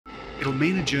It'll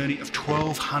mean a journey of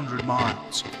 1,200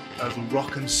 miles over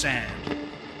rock and sand,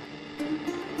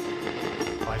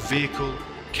 by vehicle,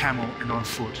 camel and on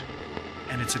foot.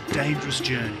 And it's a dangerous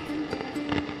journey.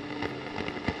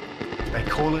 They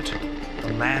call it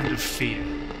the land of fear.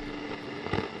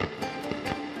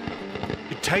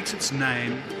 It takes its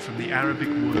name from the Arabic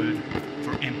word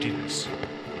for emptiness,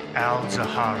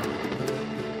 Al-Sahara.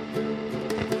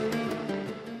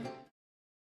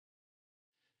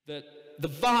 The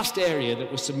vast area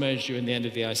that was submerged during the end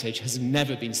of the Ice Age has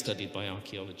never been studied by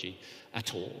archaeology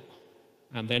at all.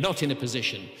 And they're not in a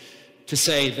position to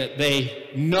say that they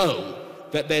know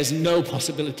that there's no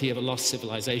possibility of a lost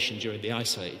civilization during the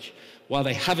Ice Age, while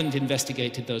they haven't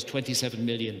investigated those 27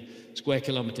 million square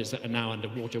kilometers that are now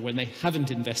underwater, when they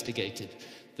haven't investigated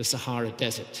the Sahara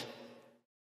Desert.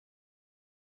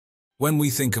 When we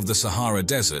think of the Sahara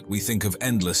Desert, we think of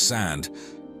endless sand.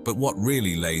 But what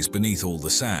really lays beneath all the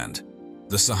sand?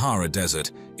 The Sahara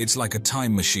Desert, it's like a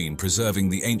time machine preserving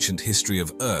the ancient history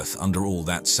of Earth under all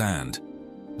that sand.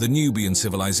 The Nubian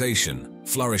civilization,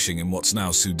 flourishing in what's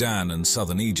now Sudan and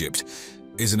southern Egypt,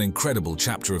 is an incredible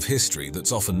chapter of history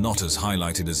that's often not as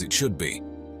highlighted as it should be.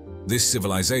 This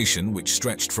civilization, which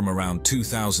stretched from around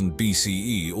 2000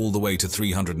 BCE all the way to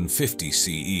 350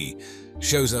 CE,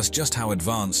 shows us just how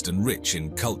advanced and rich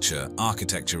in culture,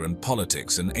 architecture and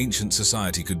politics an ancient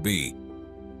society could be.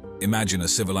 Imagine a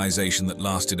civilization that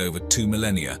lasted over 2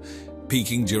 millennia,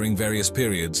 peaking during various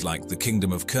periods like the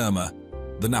Kingdom of Kerma,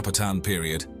 the Napatan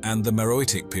period, and the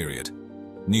Meroitic period.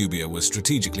 Nubia was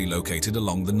strategically located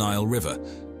along the Nile River,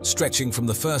 stretching from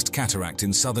the first cataract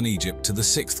in southern Egypt to the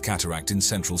sixth cataract in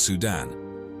central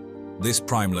Sudan. This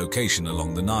prime location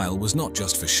along the Nile was not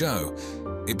just for show.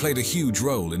 It played a huge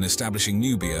role in establishing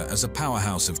Nubia as a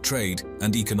powerhouse of trade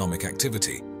and economic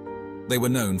activity. They were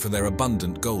known for their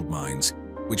abundant gold mines,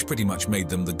 which pretty much made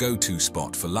them the go-to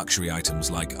spot for luxury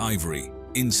items like ivory,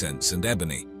 incense and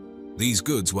ebony. These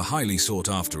goods were highly sought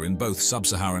after in both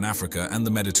sub-Saharan Africa and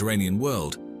the Mediterranean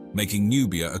world, making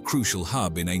Nubia a crucial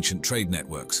hub in ancient trade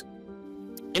networks.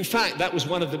 In fact, that was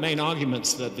one of the main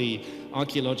arguments that the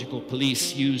archaeological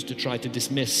police used to try to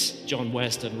dismiss John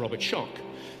West and Robert Schoch.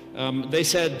 They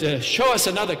said, show us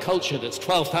another culture that's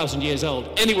 12,000 years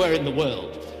old anywhere in the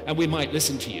world, and we might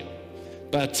listen to you.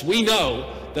 But we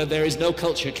know that there is no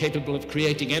culture capable of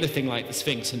creating anything like the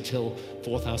Sphinx until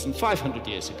 4,500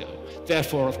 years ago.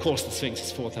 Therefore, of course, the Sphinx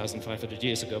is 4,500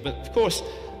 years ago. But of course,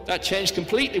 that changed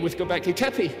completely with Göbekli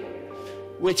Tepe,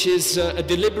 which is a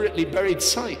deliberately buried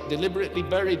site, deliberately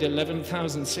buried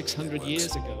 11,600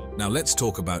 years ago. Now let's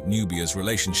talk about Nubia's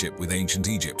relationship with ancient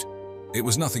Egypt. It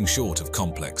was nothing short of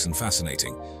complex and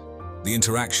fascinating. The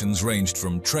interactions ranged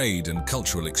from trade and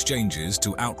cultural exchanges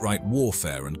to outright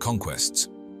warfare and conquests.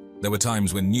 There were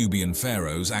times when Nubian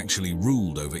pharaohs actually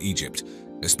ruled over Egypt,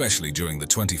 especially during the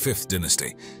 25th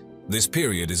dynasty. This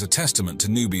period is a testament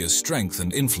to Nubia's strength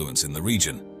and influence in the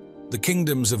region. The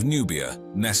kingdoms of Nubia,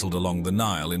 nestled along the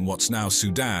Nile in what's now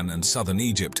Sudan and southern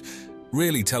Egypt,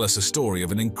 really tell us a story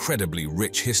of an incredibly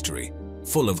rich history,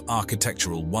 full of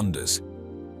architectural wonders.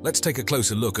 Let's take a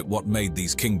closer look at what made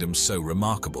these kingdoms so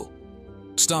remarkable.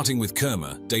 Starting with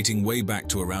Kerma, dating way back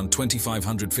to around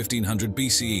 2500–1500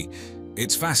 BCE,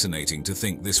 it's fascinating to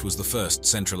think this was the first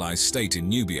centralized state in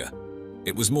Nubia.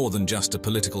 It was more than just a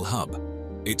political hub.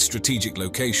 Its strategic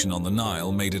location on the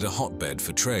Nile made it a hotbed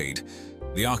for trade.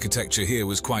 The architecture here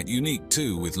was quite unique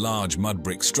too, with large mud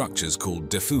brick structures called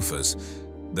defufas.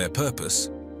 Their purpose?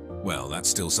 Well, that's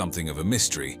still something of a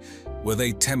mystery. Were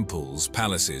they temples,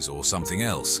 palaces, or something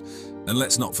else? And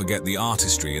let's not forget the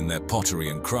artistry in their pottery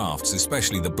and crafts,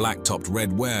 especially the black-topped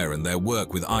red ware and their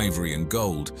work with ivory and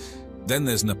gold. Then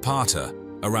there's Napata,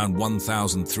 around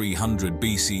 1300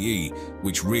 BCE,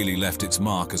 which really left its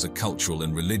mark as a cultural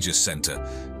and religious center.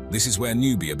 This is where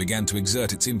Nubia began to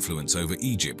exert its influence over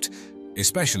Egypt,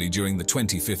 especially during the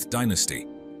 25th dynasty.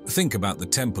 Think about the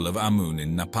Temple of Amun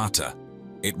in Napata.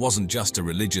 It wasn't just a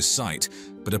religious site,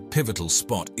 but a pivotal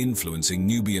spot influencing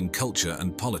Nubian culture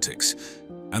and politics.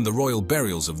 And the royal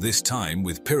burials of this time,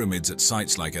 with pyramids at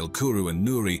sites like El Kuru and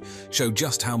Nuri, show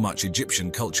just how much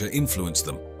Egyptian culture influenced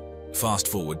them. Fast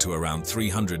forward to around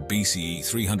 300 BCE,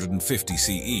 350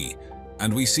 CE,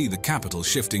 and we see the capital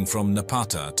shifting from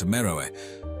Napata to Meroe.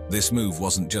 This move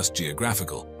wasn't just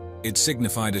geographical. It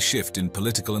signified a shift in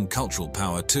political and cultural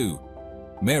power too.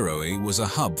 Meroe was a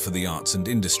hub for the arts and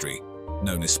industry,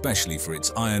 known especially for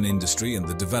its iron industry and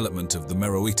the development of the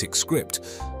Meroitic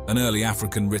script, an early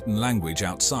African written language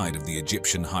outside of the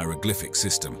Egyptian hieroglyphic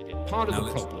system. Part of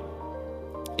the problem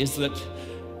is that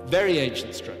very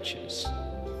ancient structures,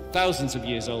 thousands of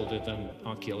years older than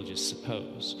archaeologists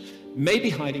suppose, may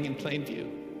be hiding in plain view.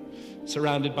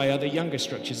 surrounded by other younger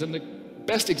structures. And the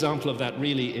best example of that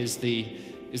really is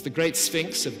the Great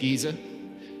Sphinx of Giza,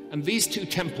 and these two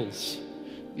temples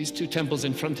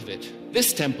in front of it.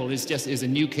 This temple is a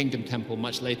New Kingdom temple,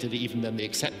 much later even than the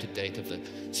accepted date of the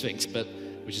Sphinx,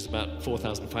 which is about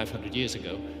 4,500 years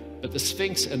ago. But the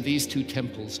Sphinx and these two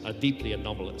temples are deeply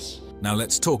anomalous. Now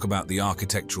let's talk about the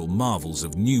architectural marvels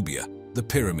of Nubia, the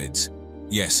pyramids.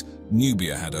 Yes,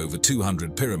 Nubia had over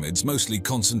 200 pyramids, mostly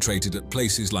concentrated at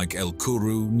places like El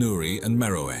Kuru, Nuri, and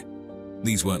Meroe.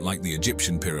 These weren't like the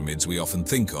Egyptian pyramids we often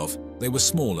think of. They were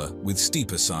smaller, with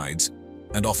steeper sides,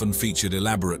 and often featured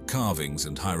elaborate carvings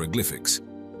and hieroglyphics.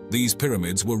 These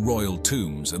pyramids were royal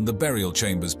tombs, and the burial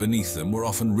chambers beneath them were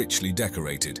often richly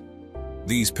decorated.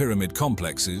 These pyramid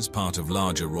complexes, part of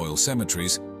larger royal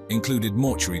cemeteries, included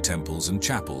mortuary temples and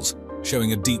chapels,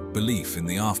 showing a deep belief in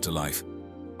the afterlife.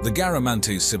 The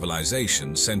Garamantes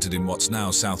civilization, centered in what's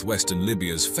now southwestern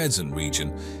Libya's Fezzan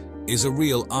region, is a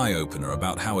real eye-opener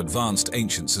about how advanced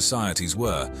ancient societies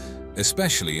were,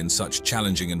 especially in such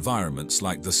challenging environments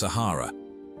like the Sahara.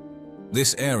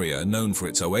 This area, known for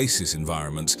its oasis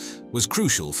environments, was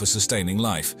crucial for sustaining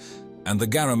life, and the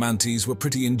Garamantes were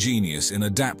pretty ingenious in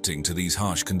adapting to these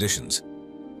harsh conditions.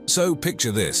 So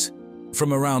picture this.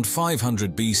 From around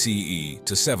 500 BCE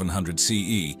to 700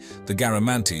 CE, the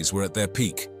Garamantes were at their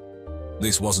peak.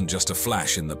 This wasn't just a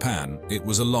flash in the pan, it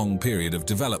was a long period of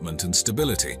development and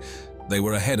stability. They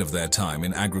were ahead of their time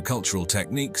in agricultural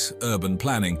techniques, urban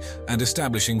planning, and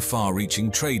establishing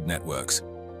far-reaching trade networks.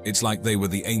 It's like they were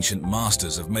the ancient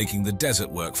masters of making the desert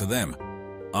work for them.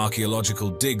 Archaeological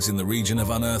digs in the region have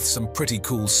unearthed some pretty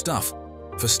cool stuff.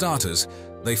 For starters,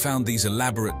 they found these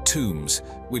elaborate tombs,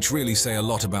 which really say a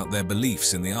lot about their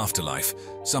beliefs in the afterlife,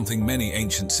 something many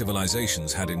ancient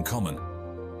civilizations had in common.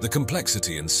 The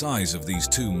complexity and size of these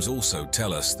tombs also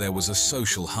tell us there was a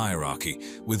social hierarchy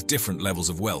with different levels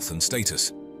of wealth and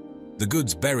status. The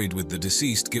goods buried with the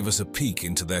deceased give us a peek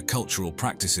into their cultural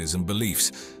practices and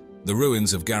beliefs. The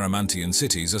ruins of Garamantian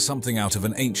cities are something out of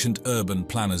an ancient urban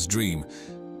planner's dream.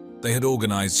 They had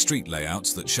organized street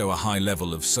layouts that show a high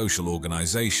level of social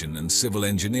organization and civil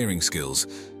engineering skills.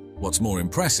 What's more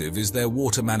impressive is their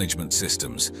water management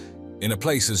systems. In a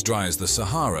place as dry as the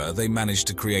Sahara, they managed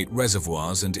to create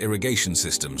reservoirs and irrigation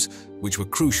systems, which were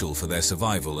crucial for their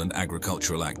survival and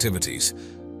agricultural activities.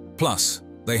 Plus,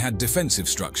 they had defensive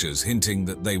structures hinting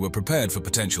that they were prepared for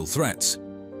potential threats.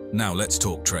 Now let's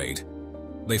talk trade.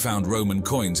 They found Roman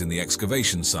coins in the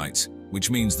excavation sites,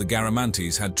 which means the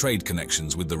Garamantes had trade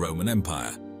connections with the Roman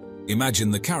Empire.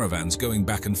 Imagine the caravans going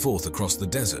back and forth across the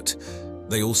desert.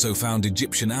 They also found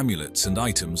Egyptian amulets and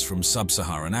items from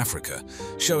sub-Saharan Africa,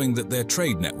 showing that their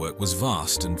trade network was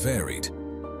vast and varied.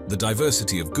 The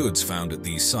diversity of goods found at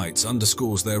these sites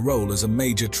underscores their role as a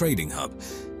major trading hub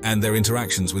and their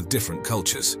interactions with different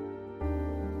cultures.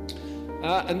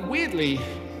 And weirdly,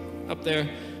 up there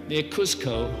near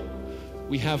Cuzco,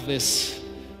 we have this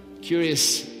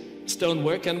curious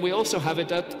stonework, and we also have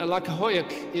it at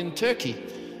Alakahoyuk in Turkey.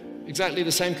 Exactly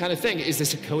the same kind of thing. Is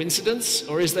this a coincidence,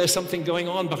 or is there something going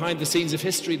on behind the scenes of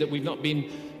history that we've not been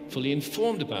fully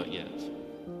informed about yet?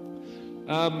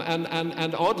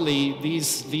 And oddly,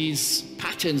 these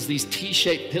patterns, these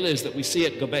T-shaped pillars that we see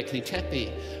at Göbekli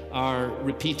Tepe are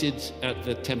repeated at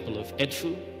the Temple of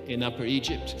Edfu in Upper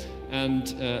Egypt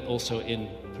and also in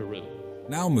Peru.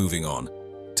 Now moving on.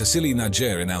 Tassili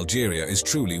Najer in Algeria is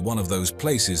truly one of those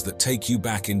places that take you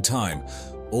back in time,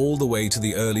 all the way to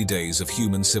the early days of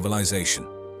human civilization.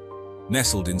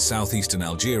 Nestled in southeastern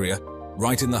Algeria,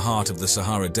 right in the heart of the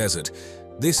Sahara Desert,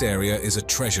 this area is a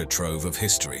treasure trove of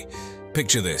history.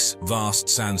 Picture this: vast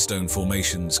sandstone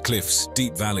formations, cliffs,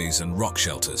 deep valleys, and rock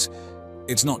shelters.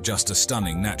 It's not just a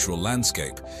stunning natural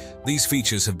landscape. These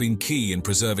features have been key in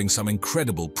preserving some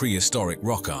incredible prehistoric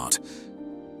rock art.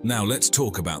 Now let's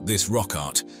talk about this rock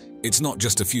art. It's not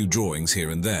just a few drawings here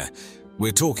and there.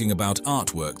 We're talking about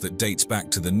artwork that dates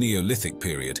back to the Neolithic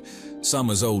period,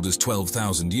 some as old as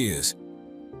 12,000 years.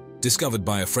 Discovered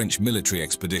by a French military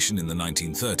expedition in the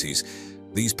 1930s,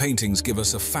 these paintings give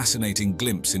us a fascinating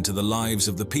glimpse into the lives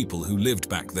of the people who lived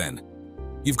back then.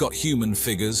 You've got human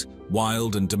figures,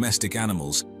 wild and domestic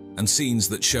animals, and scenes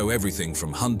that show everything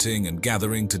from hunting and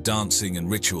gathering to dancing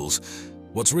and rituals.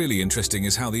 What's really interesting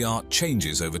is how the art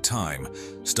changes over time,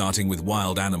 starting with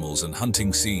wild animals and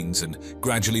hunting scenes and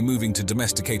gradually moving to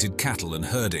domesticated cattle and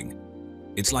herding.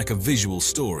 It's like a visual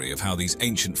story of how these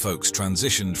ancient folks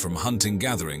transitioned from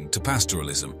hunting-gathering to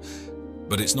pastoralism.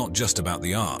 But it's not just about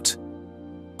the art.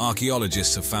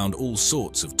 Archaeologists have found all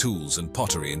sorts of tools and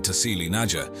pottery in Tassili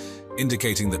Najer,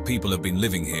 indicating that people have been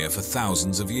living here for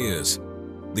thousands of years.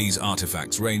 These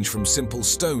artifacts range from simple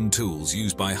stone tools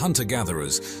used by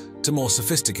hunter-gatherers to more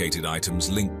sophisticated items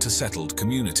linked to settled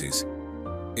communities.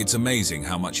 It's amazing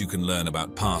how much you can learn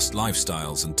about past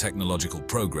lifestyles and technological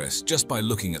progress just by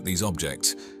looking at these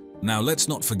objects. Now let's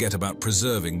not forget about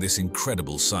preserving this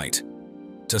incredible site.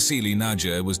 Tassili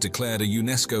Najer was declared a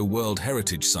UNESCO World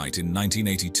Heritage Site in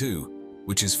 1982,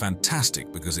 which is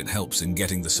fantastic because it helps in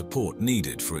getting the support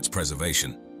needed for its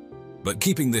preservation. But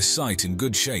keeping this site in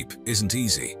good shape isn't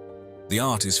easy. The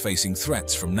art is facing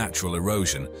threats from natural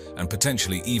erosion and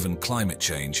potentially even climate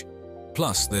change.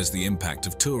 Plus, there's the impact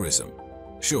of tourism.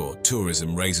 Sure,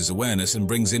 tourism raises awareness and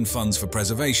brings in funds for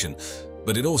preservation,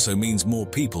 but it also means more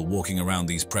people walking around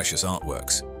these precious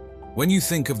artworks. When you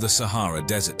think of the Sahara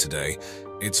Desert today,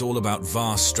 it's all about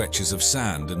vast stretches of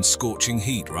sand and scorching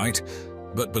heat, right?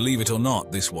 But believe it or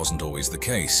not, this wasn't always the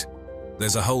case.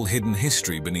 There's a whole hidden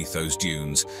history beneath those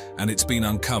dunes, and it's been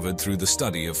uncovered through the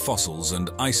study of fossils and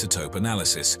isotope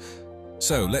analysis.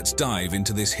 So let's dive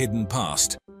into this hidden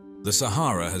past. The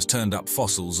Sahara has turned up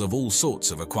fossils of all sorts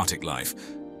of aquatic life.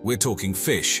 We're talking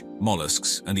fish,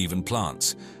 mollusks, and even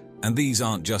plants. And these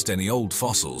aren't just any old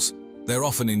fossils. They're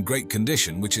often in great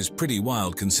condition, which is pretty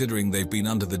wild considering they've been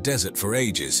under the desert for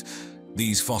ages.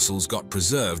 These fossils got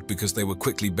preserved because they were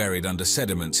quickly buried under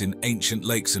sediments in ancient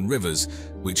lakes and rivers,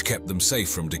 which kept them safe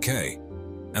from decay.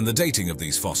 And the dating of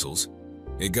these fossils?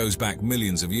 It goes back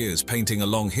millions of years, painting a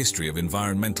long history of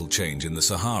environmental change in the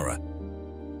Sahara.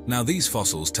 Now, these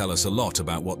fossils tell us a lot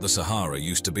about what the Sahara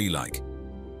used to be like.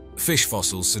 Fish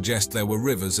fossils suggest there were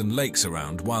rivers and lakes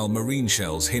around, while marine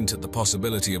shells hint at the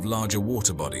possibility of larger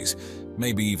water bodies,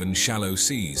 maybe even shallow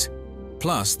seas.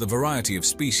 Plus, the variety of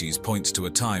species points to a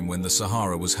time when the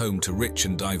Sahara was home to rich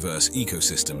and diverse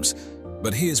ecosystems.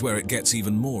 But here's where it gets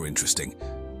even more interesting.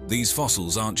 These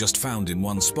fossils aren't just found in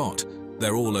one spot,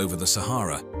 they're all over the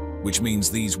Sahara, which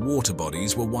means these water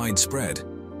bodies were widespread.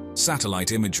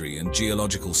 Satellite imagery and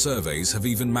geological surveys have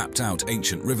even mapped out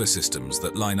ancient river systems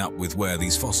that line up with where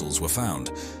these fossils were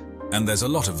found. And there's a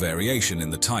lot of variation in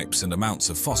the types and amounts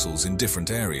of fossils in different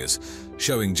areas,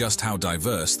 showing just how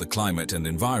diverse the climate and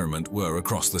environment were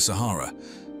across the Sahara.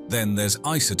 Then there's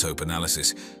isotope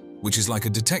analysis, which is like a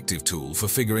detective tool for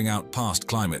figuring out past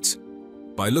climates.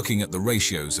 By looking at the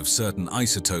ratios of certain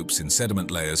isotopes in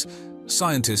sediment layers,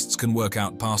 scientists can work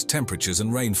out past temperatures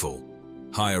and rainfall.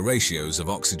 Higher ratios of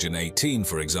oxygen-18,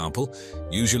 for example,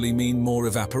 usually mean more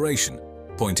evaporation,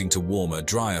 pointing to warmer,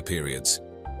 drier periods.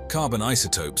 Carbon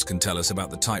isotopes can tell us about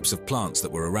the types of plants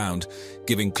that were around,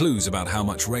 giving clues about how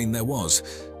much rain there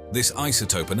was. This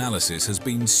isotope analysis has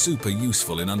been super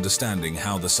useful in understanding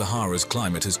how the Sahara's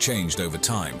climate has changed over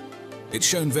time. It's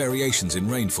shown variations in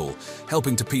rainfall,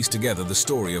 helping to piece together the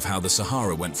story of how the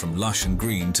Sahara went from lush and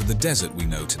green to the desert we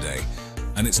know today.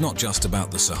 And it's not just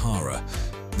about the Sahara.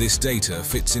 This data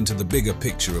fits into the bigger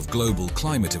picture of global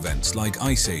climate events like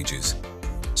ice ages.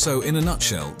 So, in a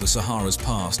nutshell, the Sahara's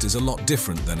past is a lot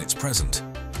different than its present.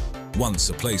 Once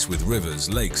a place with rivers,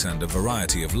 lakes, and a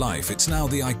variety of life, it's now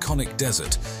the iconic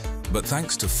desert. But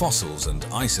thanks to fossils and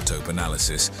isotope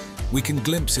analysis, we can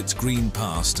glimpse its green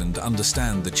past and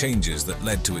understand the changes that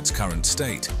led to its current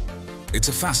state. It's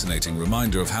a fascinating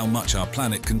reminder of how much our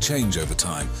planet can change over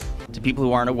time. To people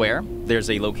who aren't aware, there's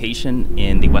a location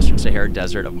in the Western Sahara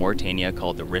Desert of Mauritania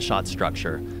called the Richat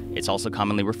structure. It's also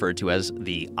commonly referred to as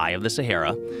the Eye of the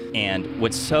Sahara. And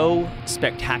what's so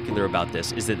spectacular about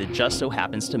this is that it just so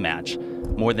happens to match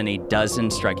more than a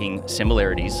dozen striking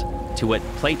similarities to what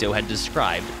Plato had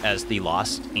described as the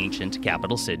lost ancient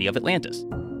capital city of Atlantis.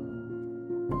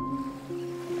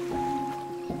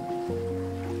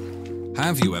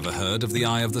 Have you ever heard of the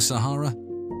Eye of the Sahara?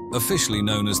 Officially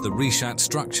known as the Richat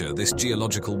structure, this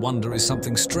geological wonder is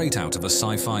something straight out of a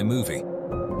sci-fi movie.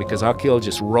 Because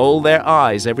archaeologists roll their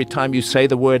eyes every time you say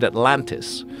the word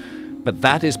Atlantis. But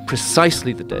that is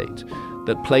precisely the date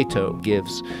that Plato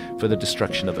gives for the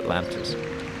destruction of Atlantis.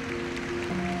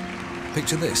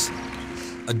 Picture this.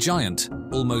 A giant,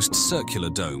 almost circular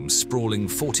dome sprawling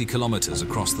 40 kilometers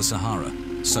across the Sahara.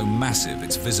 So massive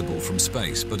it's visible from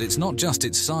space, but it's not just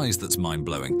its size that's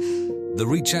mind-blowing. The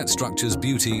Richat structure's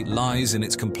beauty lies in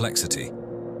its complexity,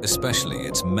 especially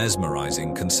its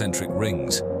mesmerizing concentric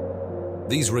rings.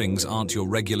 These rings aren't your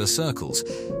regular circles.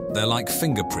 They're like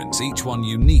fingerprints, each one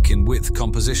unique in width,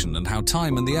 composition, and how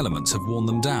time and the elements have worn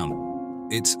them down.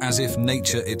 It's as if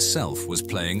nature itself was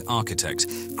playing architect,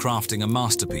 crafting a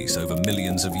masterpiece over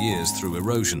millions of years through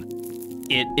erosion.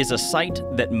 It is a site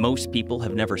that most people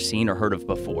have never seen or heard of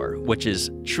before, which is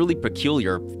truly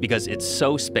peculiar because it's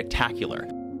so spectacular.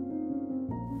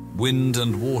 Wind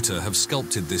and water have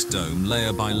sculpted this dome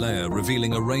layer by layer,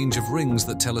 revealing a range of rings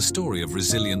that tell a story of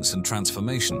resilience and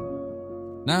transformation.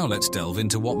 Now let's delve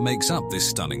into what makes up this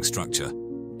stunning structure.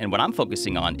 And what I'm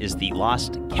focusing on is the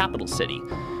lost capital city,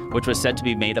 which was said to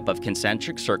be made up of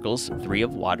concentric circles, 3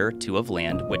 of water, 2 of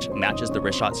land, which matches the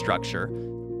Richat structure.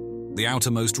 The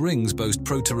outermost rings boast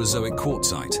Proterozoic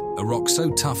quartzite, a rock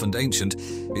so tough and ancient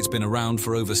it's been around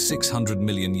for over 600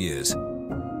 million years.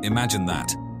 Imagine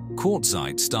that.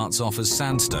 Quartzite starts off as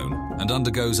sandstone and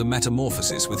undergoes a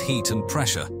metamorphosis with heat and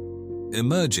pressure,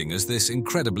 emerging as this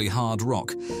incredibly hard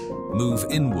rock. Move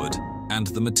inward, and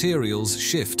the materials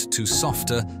shift to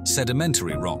softer,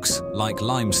 sedimentary rocks like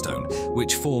limestone,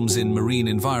 which forms in marine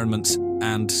environments,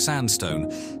 and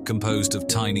sandstone, composed of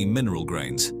tiny mineral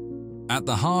grains. At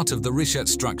the heart of the Richat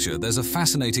structure, there's a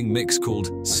fascinating mix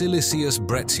called siliceous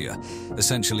breccia,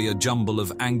 essentially a jumble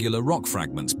of angular rock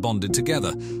fragments bonded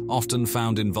together, often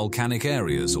found in volcanic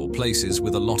areas or places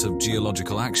with a lot of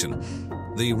geological action.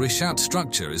 The Richat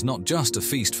structure is not just a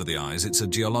feast for the eyes, it's a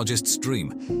geologist's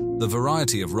dream. The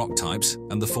variety of rock types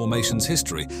and the formation's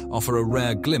history offer a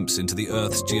rare glimpse into the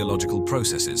Earth's geological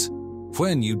processes.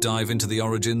 When you dive into the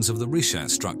origins of the Richat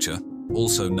structure,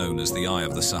 also known as the Eye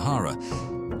of the Sahara,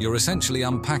 you're essentially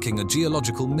unpacking a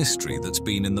geological mystery that's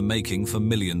been in the making for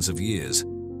millions of years.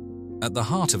 At the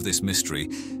heart of this mystery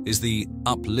is the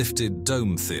uplifted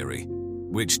dome theory,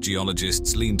 which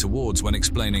geologists lean towards when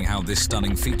explaining how this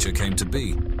stunning feature came to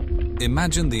be.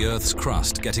 Imagine the Earth's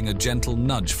crust getting a gentle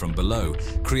nudge from below,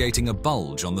 creating a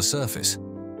bulge on the surface.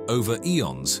 Over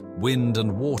eons, wind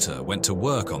and water went to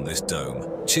work on this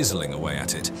dome, chiseling away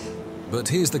at it. But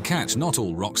here's the catch, not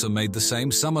all rocks are made the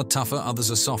same. Some are tougher,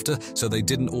 others are softer, so they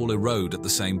didn't all erode at the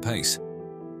same pace.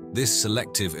 This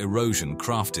selective erosion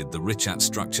crafted the Richat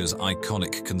structure's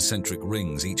iconic concentric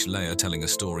rings, each layer telling a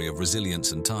story of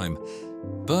resilience and time.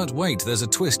 But wait, there's a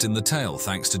twist in the tale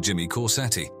thanks to Jimmy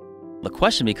Corsetti. The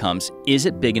question becomes, is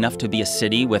it big enough to be a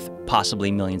city with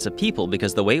possibly millions of people?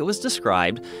 Because the way it was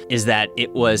described is that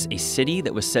it was a city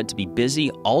that was said to be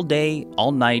busy all day,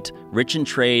 all night, rich in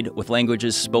trade, with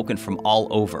languages spoken from all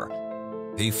over.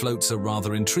 He floats a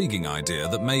rather intriguing idea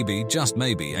that maybe, just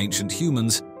maybe, ancient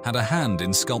humans had a hand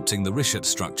in sculpting the Richat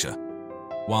structure.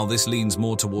 While this leans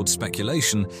more towards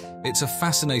speculation, it's a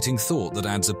fascinating thought that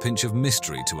adds a pinch of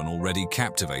mystery to an already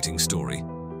captivating story.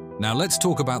 Now let's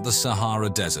talk about the Sahara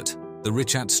Desert, the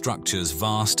Richat structure's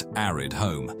vast, arid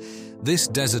home. This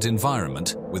desert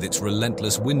environment, with its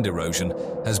relentless wind erosion,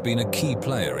 has been a key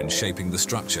player in shaping the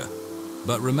structure.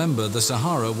 But remember, the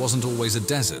Sahara wasn't always a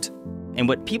desert. And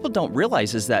what people don't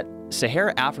realize is that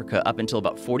Sahara Africa, up until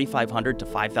about 4,500 to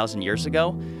 5,000 years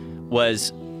ago,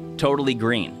 was totally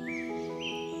green.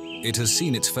 It has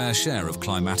seen its fair share of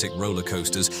climatic roller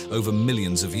coasters over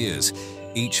millions of years,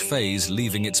 each phase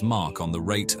leaving its mark on the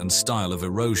rate and style of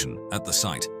erosion at the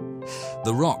site.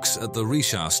 The rocks at the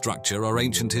Richat structure are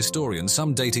ancient historians,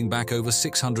 some dating back over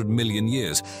 600 million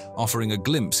years, offering a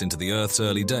glimpse into the Earth's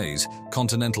early days,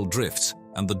 continental drifts,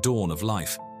 and the dawn of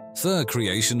life. The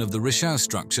creation of the Richat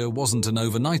structure wasn't an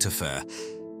overnight affair.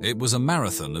 It was a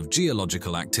marathon of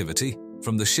geological activity,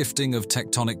 from the shifting of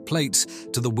tectonic plates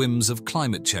to the whims of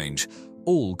climate change,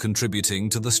 all contributing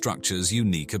to the structure's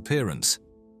unique appearance.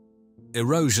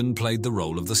 Erosion played the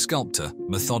role of the sculptor,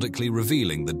 methodically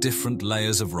revealing the different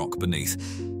layers of rock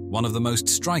beneath. One of the most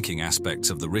striking aspects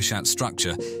of the Richat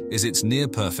structure is its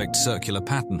near-perfect circular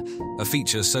pattern, a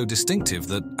feature so distinctive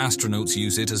that astronauts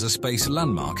use it as a space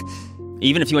landmark.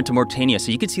 Even if you went to Mauritania, so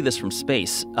you could see this from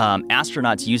space,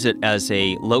 astronauts use it as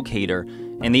a locator,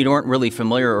 and they weren't really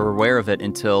familiar or aware of it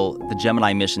until the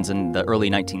Gemini missions in the early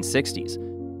 1960s.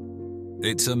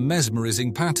 It's a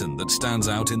mesmerizing pattern that stands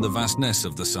out in the vastness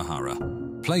of the Sahara.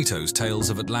 Plato's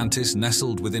tales of Atlantis,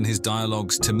 nestled within his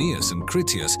dialogues Timaeus and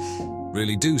Critias,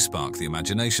 really do spark the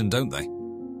imagination, don't they?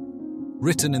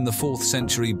 Written in the 4th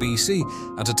century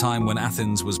BC, at a time when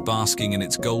Athens was basking in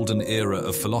its golden era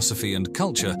of philosophy and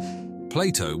culture,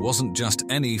 Plato wasn't just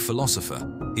any philosopher.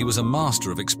 He was a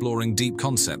master of exploring deep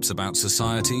concepts about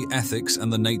society, ethics,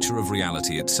 and the nature of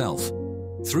reality itself.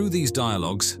 Through these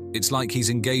dialogues, it's like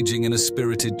he's engaging in a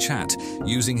spirited chat,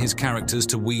 using his characters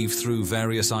to weave through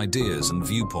various ideas and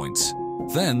viewpoints.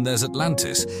 Then there's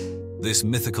Atlantis, this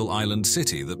mythical island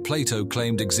city that Plato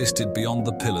claimed existed beyond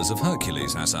the Pillars of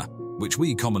Hercules, which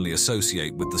we commonly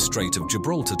associate with the Strait of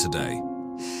Gibraltar today.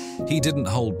 He didn't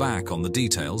hold back on the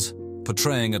details,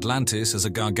 portraying Atlantis as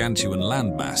a gargantuan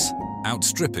landmass,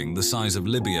 outstripping the size of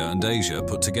Libya and Asia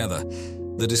put together.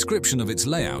 The description of its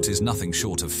layout is nothing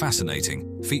short of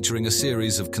fascinating, featuring a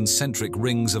series of concentric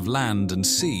rings of land and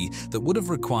sea that would have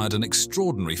required an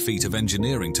extraordinary feat of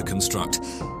engineering to construct,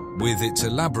 with its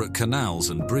elaborate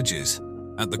canals and bridges.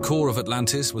 At the core of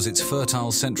Atlantis was its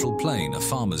fertile central plain, a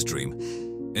farmer's dream,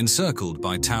 encircled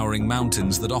by towering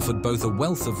mountains that offered both a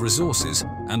wealth of resources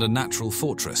and a natural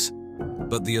fortress.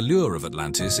 But the allure of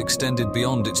Atlantis extended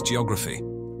beyond its geography.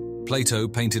 Plato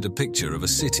painted a picture of a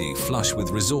city flush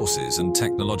with resources and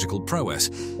technological prowess,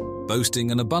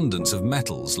 boasting an abundance of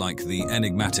metals like the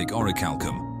enigmatic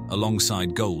orichalcum,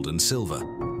 alongside gold and silver.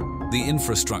 The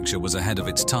infrastructure was ahead of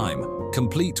its time,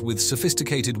 complete with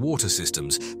sophisticated water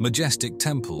systems, majestic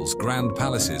temples, grand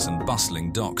palaces, and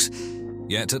bustling docks.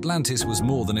 Yet Atlantis was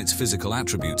more than its physical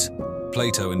attributes.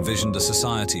 Plato envisioned a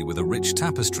society with a rich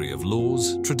tapestry of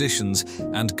laws, traditions,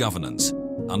 and governance,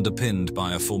 underpinned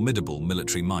by a formidable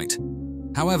military might.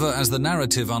 However, as the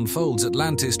narrative unfolds,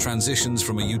 Atlantis transitions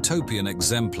from a utopian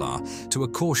exemplar to a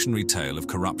cautionary tale of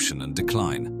corruption and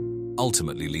decline,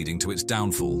 ultimately leading to its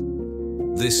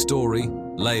downfall. This story,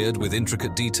 layered with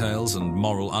intricate details and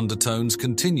moral undertones,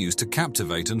 continues to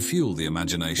captivate and fuel the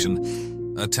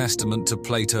imagination, a testament to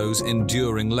Plato's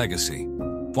enduring legacy.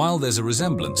 While there's a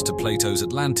resemblance to Plato's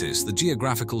Atlantis, the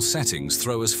geographical settings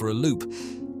throw us for a loop.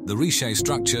 The Riche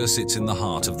structure sits in the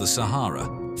heart of the Sahara,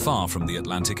 far from the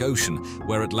Atlantic Ocean,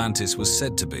 where Atlantis was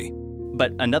said to be.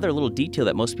 But another little detail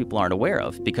that most people aren't aware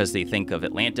of, because they think of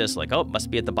Atlantis like, oh, it must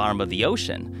be at the bottom of the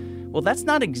ocean. Well, that's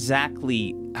not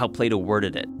exactly how Plato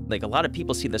worded it. Like, a lot of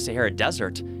people see the Sahara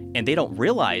Desert, and they don't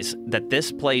realize that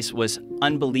this place was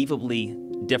unbelievably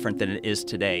different than it is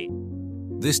today.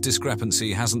 This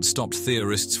discrepancy hasn't stopped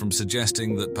theorists from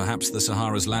suggesting that perhaps the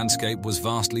Sahara's landscape was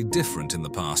vastly different in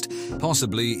the past,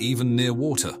 possibly even near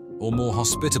water, or more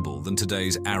hospitable than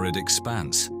today's arid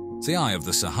expanse. The Eye of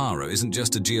the Sahara isn't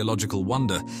just a geological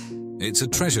wonder, it's a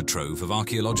treasure trove of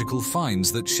archaeological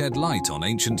finds that shed light on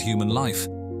ancient human life.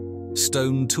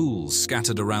 Stone tools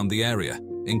scattered around the area,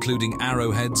 including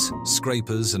arrowheads,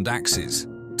 scrapers, and axes,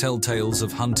 tell tales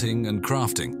of hunting and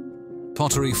crafting.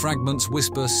 Pottery fragments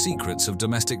whisper secrets of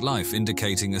domestic life,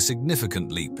 indicating a significant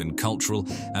leap in cultural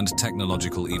and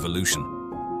technological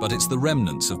evolution. But it's the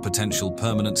remnants of potential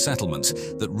permanent settlements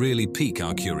that really pique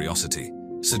our curiosity,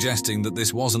 suggesting that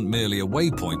this wasn't merely a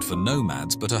waypoint for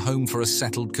nomads, but a home for a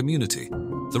settled community.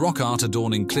 The rock art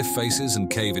adorning cliff faces and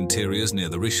cave interiors near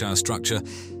the Riche structure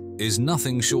is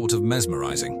nothing short of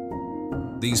mesmerizing.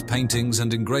 These paintings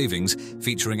and engravings,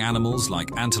 featuring animals like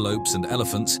antelopes and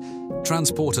elephants,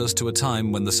 transport us to a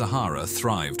time when the Sahara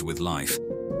thrived with life.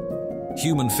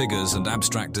 Human figures and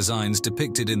abstract designs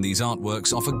depicted in these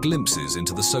artworks offer glimpses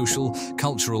into the social,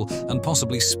 cultural, and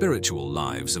possibly spiritual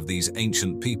lives of these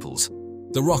ancient peoples.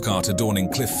 The rock art adorning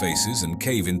cliff faces and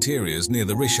cave interiors near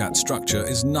the Rishat structure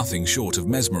is nothing short of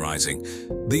mesmerizing.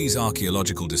 These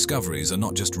archaeological discoveries are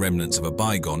not just remnants of a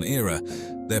bygone era,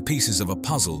 they're pieces of a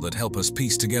puzzle that help us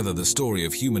piece together the story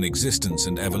of human existence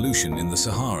and evolution in the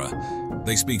Sahara.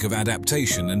 They speak of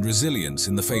adaptation and resilience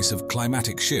in the face of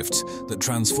climatic shifts that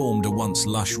transformed a once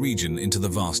lush region into the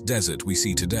vast desert we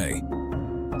see today.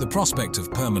 The prospect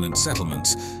of permanent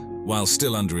settlements, while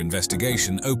still under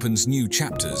investigation, opens new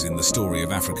chapters in the story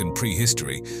of African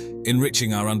prehistory,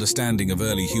 enriching our understanding of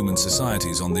early human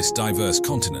societies on this diverse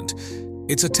continent.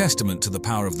 It's a testament to the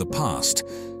power of the past,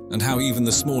 and how even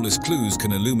the smallest clues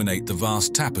can illuminate the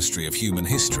vast tapestry of human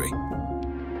history.